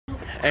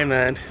Hey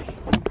man.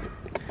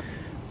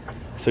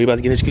 So you about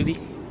to get in the jacuzzi?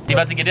 You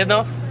about to get in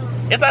though?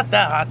 It's not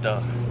that hot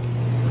though.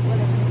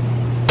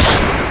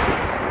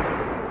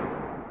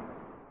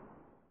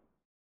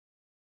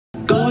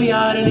 Go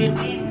yard in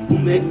it,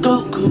 make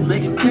Goku,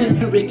 make it clear,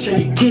 rich,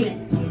 ain't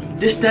kidding.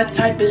 This that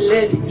type of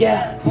living,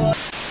 yeah.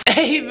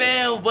 Hey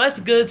man, what's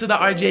good to the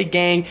RJ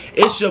gang?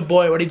 It's your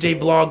boy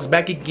RodneyJVlogs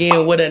back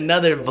again with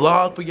another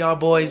vlog for y'all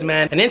boys,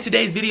 man. And in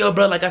today's video,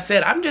 bro, like I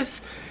said, I'm just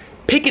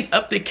picking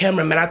up the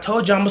camera, man. I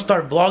told you I'm gonna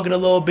start vlogging a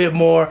little bit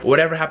more,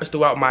 whatever happens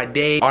throughout my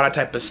day, all that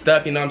type of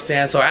stuff, you know what I'm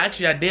saying? So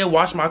actually I did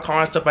wash my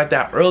car and stuff like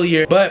that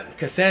earlier, but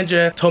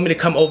Cassandra told me to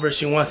come over.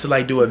 She wants to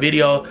like do a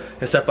video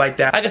and stuff like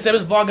that. Like I said, I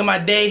was vlogging my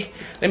day.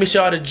 Let me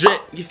show y'all the drip,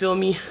 you feel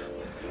me?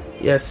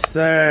 Yes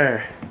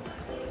sir.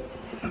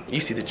 You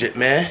see the drip,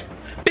 man.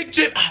 Big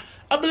drip.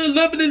 I'm in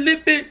love with a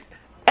little bit.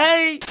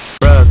 Hey.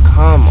 Bruh,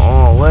 come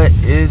on, what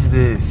is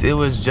this? It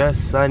was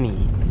just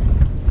sunny.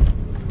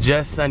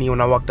 Just sunny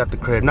when I walked out the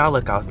crib. Now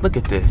look out, look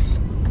at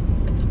this.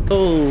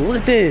 Oh,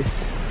 look at this. I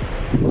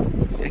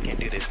can't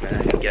do this, man.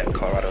 I gotta get out of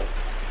Colorado.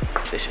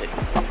 This shit.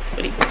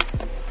 Ready?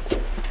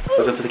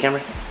 What's up to the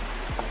camera?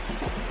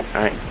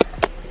 Alright. You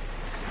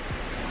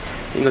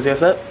can go see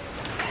what's up?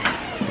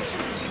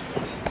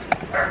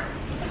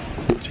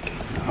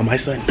 Oh, my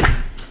son.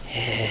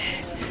 Yeah.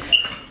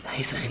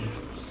 Hey, son.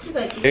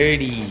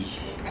 Dirty.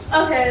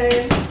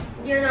 Okay,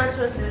 you're not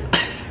supposed to.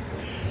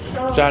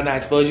 Try to not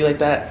expose you like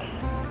that?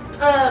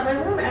 My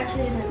room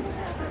actually isn't.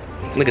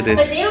 Look at this.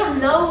 But they don't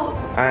know.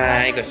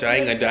 I ain't gonna show. I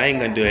ain't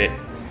gonna do it.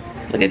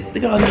 Look at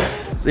all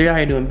this. So you're out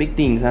here doing big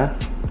things, huh?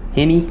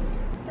 Henny?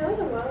 That was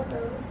a while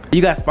ago.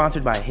 You got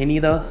sponsored by Henny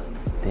though?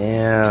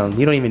 Damn,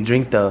 you don't even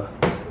drink though.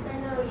 I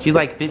know. She's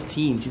like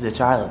 15. She's a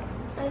child.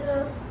 I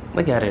know.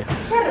 Look at her.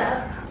 Shut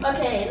up.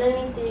 Okay,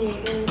 let me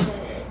think.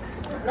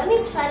 Let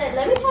me try to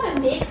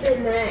mix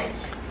and match.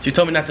 She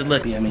told me not to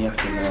look. Yeah, I mean, y'all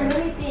see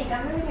Let me think.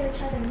 I'm really gonna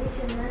try to mix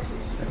and match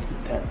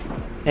this.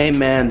 Hey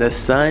man, the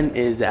sun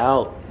is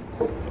out.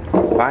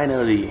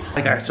 Finally.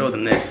 I gotta show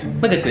them this.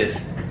 Look at this.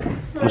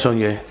 I'm showing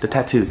you the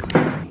tattoo.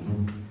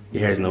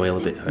 Your hair's in the way a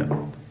little bit.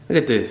 Look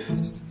at this.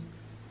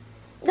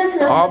 That's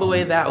not all the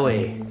way that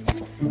way.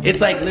 It's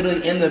like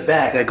literally in the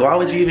back. Like, why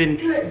would you even?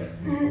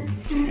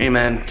 Hey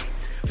man,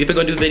 we finna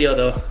go do video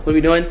though. What are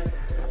we doing?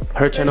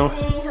 Her channel.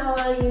 Seeing how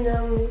well you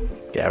know me.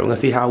 Yeah, we're gonna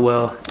see how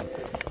well.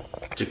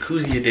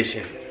 Jacuzzi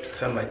edition,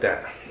 something like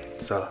that.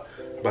 So,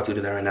 about to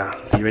do that right now.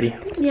 So you ready?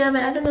 Yeah,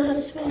 but I don't know how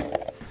to spell.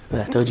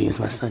 I told you, it's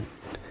my son.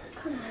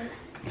 Come on.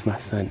 It's my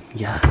son,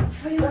 yeah.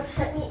 Before you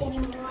upset me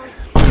anymore.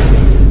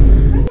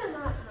 Bring that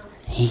not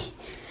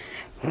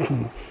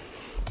home.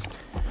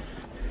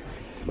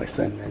 It's my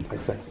son, man, it's my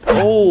son.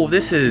 Oh,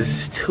 this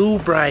is too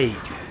bright.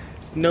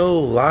 No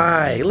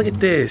lie. Look at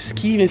this.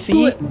 Can you even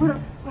see?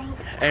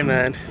 Hey,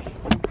 man.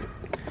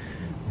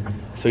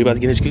 So you about to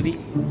get in the jacuzzi?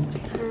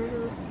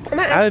 I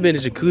haven't been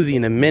in a jacuzzi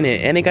in a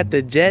minute, and they got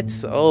the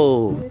jets.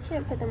 Oh. You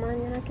can't put them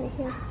on, you're not gonna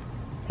hear.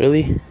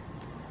 Really?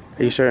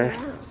 Are you sure?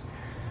 Yeah.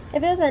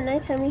 If it was at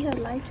nighttime, we have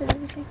lights and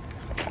everything.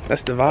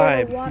 That's the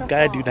vibe. You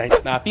gotta do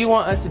night. Now, if you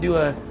want us to do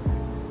a,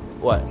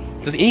 what?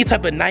 Just any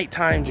type of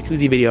nighttime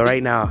jacuzzi video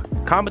right now,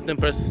 comment them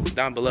first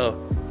down below.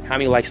 How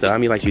many likes though? How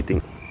many likes you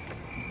think?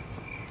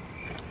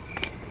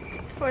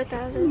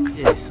 4,000.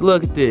 Yes,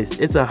 look at this.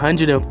 It's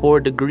 104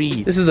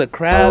 degrees. This is a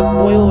crab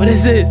boil. What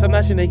is this? I'm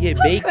not sure they get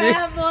baked.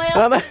 Crab boil.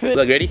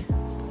 Look, ready?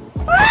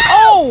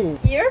 Oh!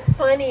 You're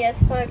funny as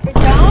fuck.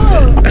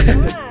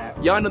 Don't.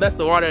 Y'all know that's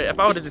the water. If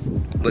I would've just,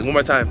 like, one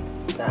more time.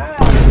 Stop.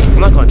 I'm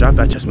not gonna drop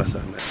that. Trust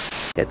myself, man.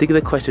 Yeah, think of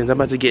the questions. I'm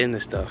about to get in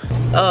this stuff.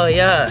 Oh,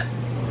 yeah.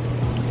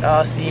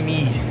 Y'all see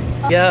me.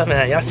 Yeah,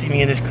 man. Y'all see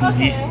me in this jacuzzi.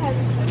 Okay, I have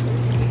a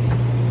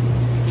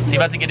question. So you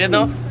about to get in,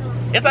 though?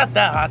 It's not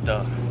that hot,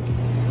 though.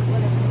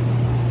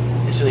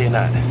 It's really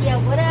not. Yeah,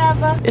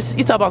 whatever.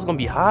 You thought it's gonna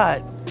be hot.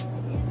 It's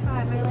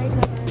hot. My legs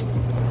are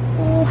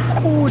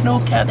burning. Oh, no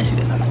cap. That shit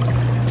is hot.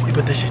 Let me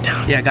put this shit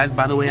down. Yeah, guys,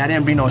 by the way, I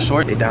didn't bring no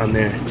shorts. They down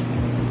there.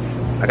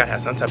 I gotta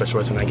have some type of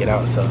shorts when I get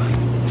out, so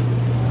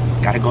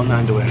gotta go in the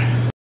underwear.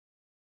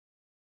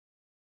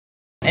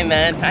 Hey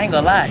man, I ain't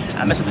gonna lie.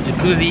 I messed with the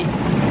jacuzzi.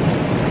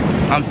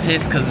 I'm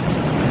pissed because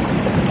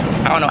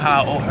I don't know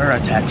how I owe her a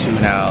tattoo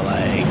now.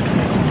 Like,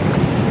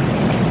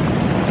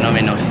 it don't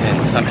make no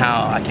sense.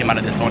 Somehow I came out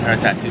of this owing her a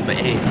tattoo, but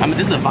hey, I mean,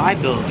 this is a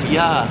vibe though.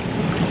 Yeah.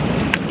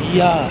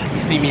 Yeah.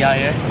 You see me out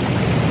here?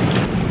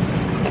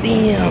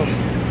 Damn.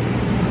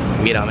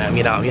 Get out, man.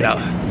 Get out. Get out.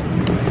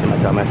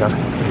 My job.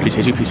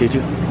 Appreciate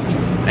you.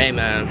 Hey,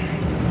 man.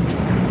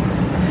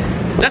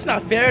 That's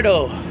not fair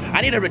though.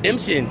 I need a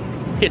redemption.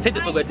 Here, take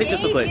this real quick. Take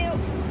this real quick.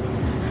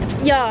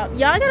 Y'all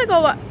gotta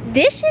go.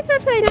 This shit's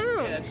upside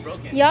down. Yeah, it's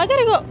broken. Y'all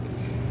gotta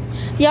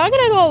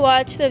go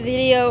watch the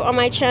video on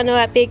my channel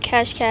at Big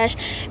Cash Cash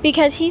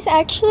because he's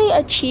actually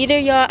a cheater,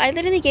 y'all. I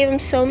literally gave him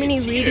so many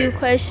redo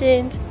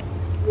questions.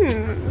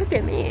 Look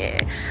at me.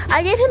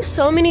 I gave him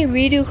so many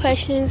redo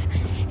questions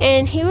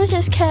and he was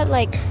just kept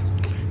like,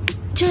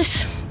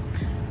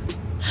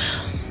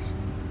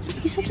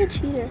 he's such a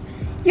cheater.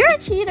 You're a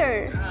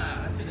cheater.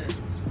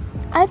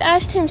 I've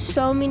asked him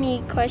so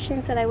many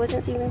questions that I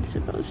wasn't even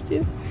supposed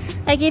to.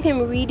 I gave him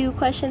redo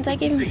questions. I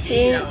gave him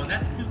hints.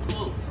 That's too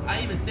close.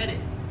 I even said it.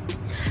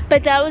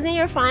 But that wasn't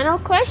your final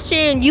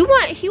question. He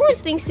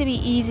wants things to be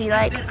easy.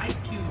 Like. I said Ice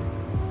Cube.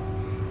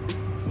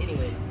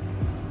 Anyway.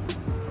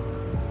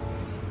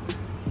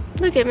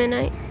 Look at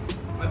Midnight.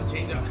 I have to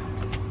change out. I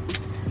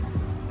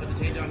have to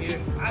change out here.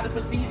 I have to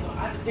put these on.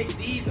 I have to take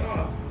these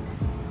off.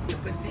 To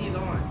put these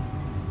on.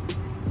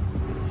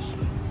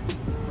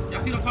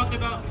 Y'all see what I'm talking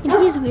about? You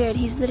know, he's weird.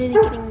 He's literally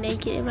getting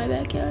naked in my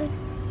backyard.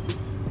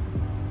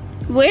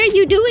 Where are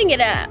you doing it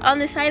at? On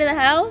the side of the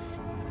house?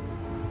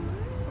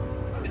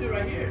 I'm gonna do it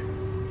right here.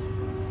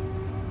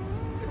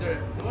 Is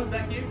there the one's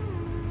back here?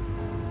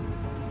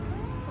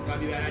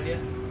 That'd be a bad idea.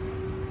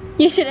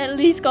 You should at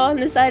least go on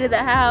the side of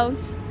the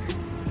house.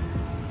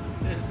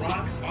 There's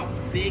rocks, all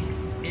sticks,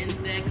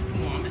 insects.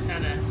 Come on, I'm just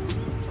trying to.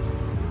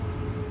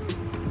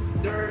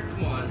 Dirt,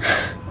 come on. I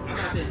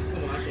got this.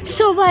 Come on.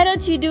 So why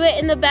don't you do it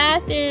in the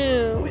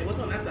bathroom? Oh, wait, what's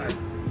on that side?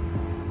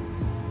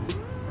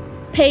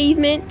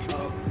 Pavement.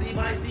 Oh, see,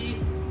 by see.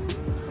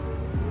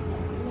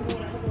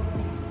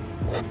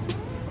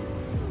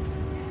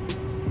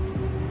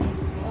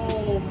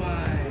 Oh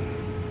my.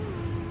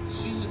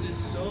 Shoes is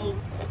so.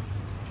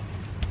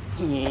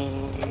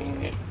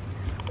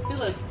 See,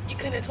 look, you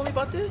couldn't have told me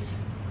about this?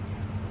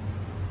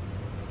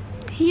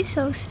 He's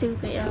so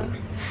stupid, y'all.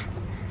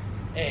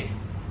 Hey,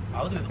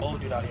 I look at this old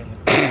dude out here.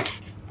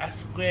 I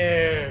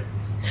swear.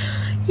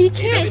 He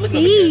can't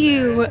see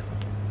you.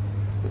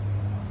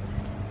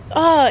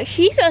 Oh,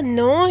 he's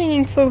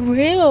annoying for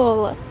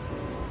real.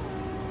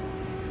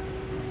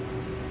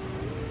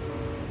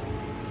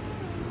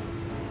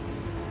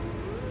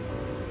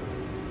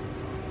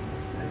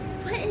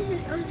 What is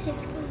this on his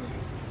phone?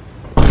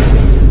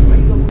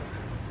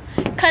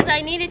 Cause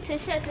I needed to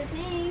shut the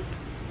thing.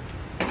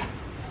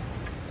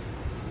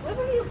 What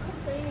were you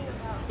complaining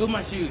about? Feel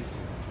my shoes.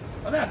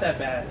 Oh, they're not that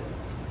bad.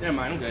 Never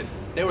mind, I'm good.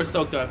 They were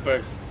soaked up at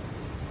first.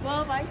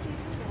 Well, why'd you do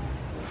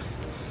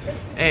that?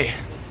 Hey.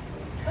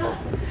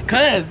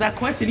 Cause that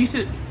question, you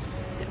should.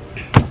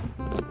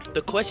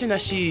 The question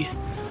that she.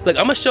 Look,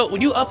 I'm gonna show. When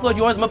you upload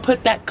yours, I'm gonna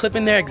put that clip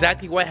in there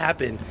exactly what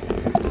happened.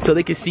 So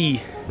they can see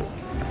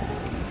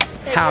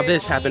how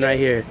this happened right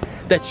here.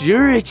 That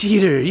you're a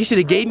cheater. You should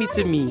have gave me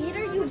to me.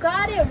 Cheater, you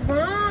got it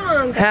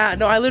wrong.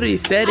 No, I literally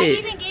said I it.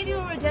 even gave you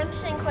a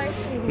redemption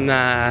question.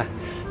 Nah.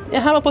 Yeah,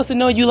 how am I supposed to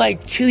know you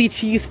like chili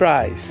cheese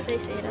fries? They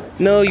say that.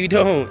 No, you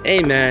don't. Hey,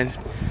 man.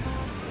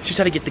 She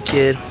tried to get the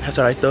kid. That's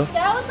alright, though.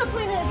 That was the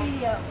point of the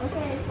video,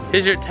 okay?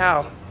 Here's your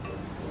towel.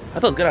 I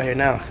feel good out here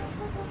now.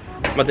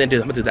 I'm gonna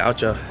do the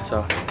outro.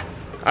 So,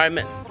 alright,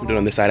 man. I'm doing it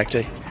on this side,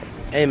 actually.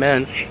 Hey,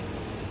 man.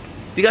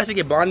 You guys should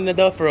get blonde in it,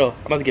 though, for real.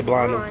 I'm about to get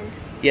blonde. Blonde.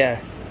 Yeah.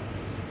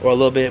 Or a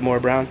little bit more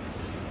brown.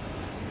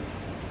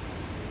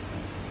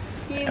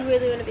 You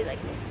really want to be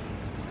like me.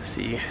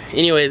 See.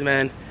 Anyways,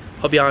 man.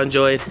 Hope y'all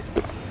enjoyed.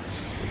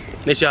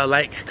 Make sure y'all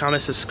like,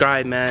 comment,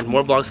 subscribe, man.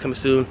 More vlogs coming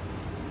soon.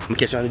 I'm gonna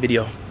catch you on the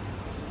video.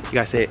 You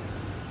gotta say it.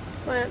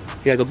 What?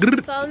 You gotta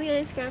go. Follow me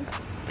on Instagram.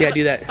 You gotta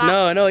do that.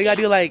 No, you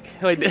gotta do like.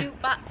 Wait. Look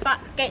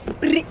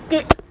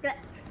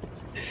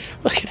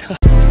Look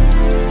at